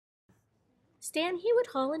Stan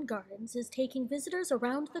Hywet Hall and Gardens is taking visitors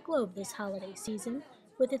around the globe this holiday season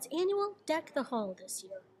with its annual Deck the Hall this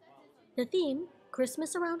year. The theme,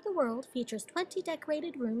 Christmas Around the World, features 20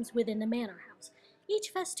 decorated rooms within the Manor house,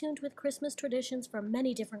 each festooned with Christmas traditions from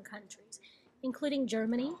many different countries, including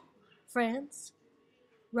Germany, France,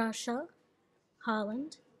 Russia,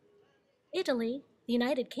 Holland, Italy, the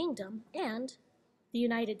United Kingdom, and the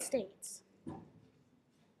United States.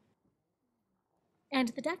 And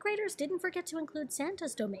the decorators didn't forget to include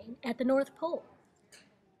Santa's domain at the North Pole.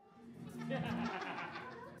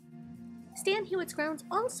 Stan Hywet's grounds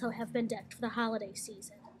also have been decked for the holiday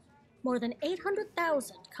season. More than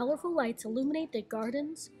 800,000 colorful lights illuminate the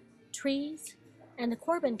gardens, trees, and the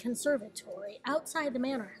Corbin Conservatory outside the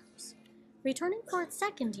Manor House. Returning for its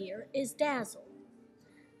second year is Dazzle,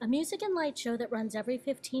 a music and light show that runs every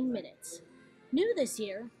 15 minutes. New this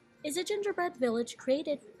year is a gingerbread village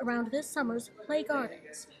created around this summer's Play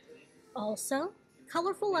Gardens. Also,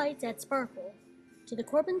 colorful lights add sparkle to the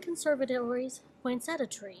Corbin Conservatory's poinsettia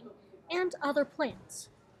tree and other plants.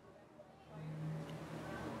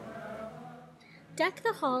 Deck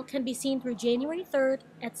the Hall can be seen through January 3rd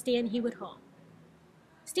at Stan Hywet Hall.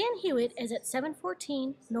 Stan Hywet is at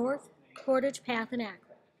 714 North Portage Path in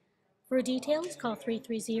Akron. For details, call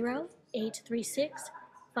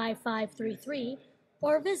 330-836-5533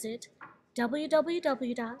 or visit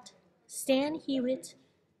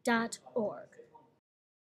www.stanhywet.org.